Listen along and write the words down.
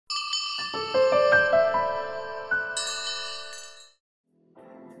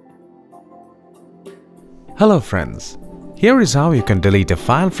Hello friends, here is how you can delete a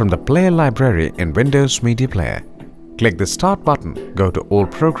file from the player library in Windows Media Player. Click the Start button, go to All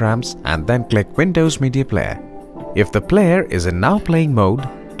Programs and then click Windows Media Player. If the player is in Now Playing mode,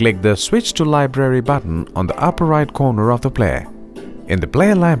 click the Switch to Library button on the upper right corner of the player. In the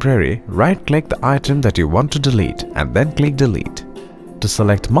player library, right-click the item that you want to delete and then click Delete. To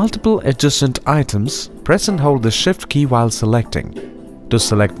select multiple adjacent items, press and hold the Shift key while selecting. To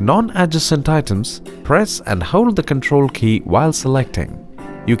select non-adjacent items, press and hold the Control key while selecting.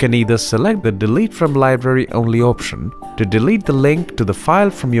 You can either select the Delete from Library Only option to delete the link to the file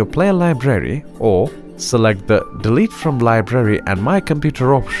from your player library, or select the Delete from Library and My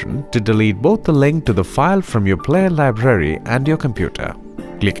Computer option to delete both the link to the file from your player library and your computer.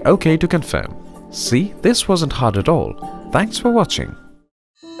 Click OK to confirm. See, this wasn't hard at all. Thanks for watching.